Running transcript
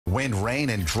Wind,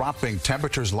 rain, and dropping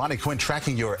temperatures. Lonnie, Quinn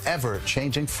tracking your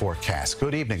ever-changing forecast.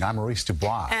 Good evening. I'm Maurice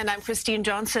Dubois. And I'm Christine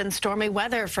Johnson. Stormy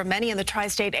weather for many in the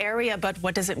tri-state area, but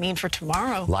what does it mean for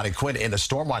tomorrow? Lonnie Quinn in the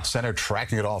Storm Watch Center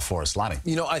tracking it all for us. Lonnie.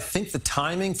 You know, I think the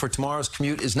timing for tomorrow's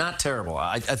commute is not terrible.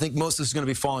 I think most of this is going to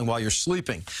be falling while you're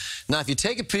sleeping. Now, if you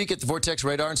take a peek at the vortex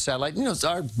radar and satellite, you know,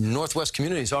 our northwest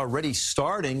community is already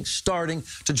starting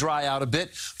to dry out a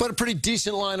bit, but a pretty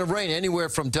decent line of rain anywhere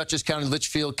from Dutchess County,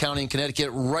 Litchfield County, and Connecticut,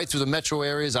 right through the metro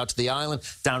areas, out to the island,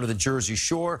 down to the Jersey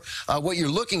Shore. What you're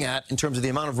looking at in terms of the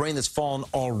amount of rain that's fallen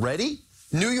already,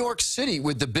 New York City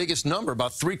with the biggest number,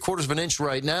 about 3/4 of an inch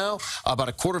right now, about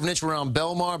 1/4 of an inch around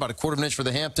Belmar, about 1/4 of an inch for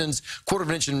the Hamptons, 1/4 of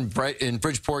an inch in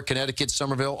Bridgeport, Connecticut,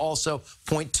 Somerville, also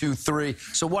 0.23.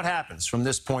 So what happens from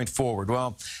this point forward?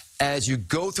 Well, as you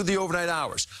go through the overnight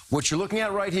hours, what you're looking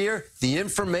at right here, the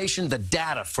information, the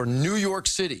data for New York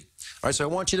City. All right, so I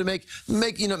want you to make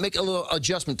a little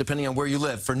adjustment depending on where you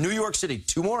live. For New York City,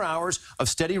 2 more hours of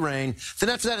steady rain. Then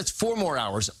after that, it's 4 more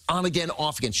hours, on again,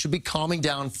 off again. Should be calming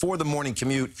down for the morning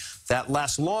commute. That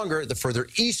lasts longer the further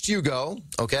east you go,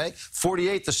 okay?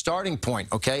 48 the starting point,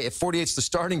 okay? If 48's the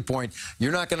starting point,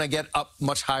 you're not going to get up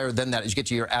much higher than that as you get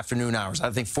to your afternoon hours.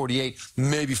 I think 48,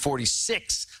 maybe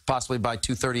 46, possibly by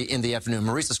 2:30 in the afternoon.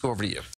 Maurice, let's go over to you.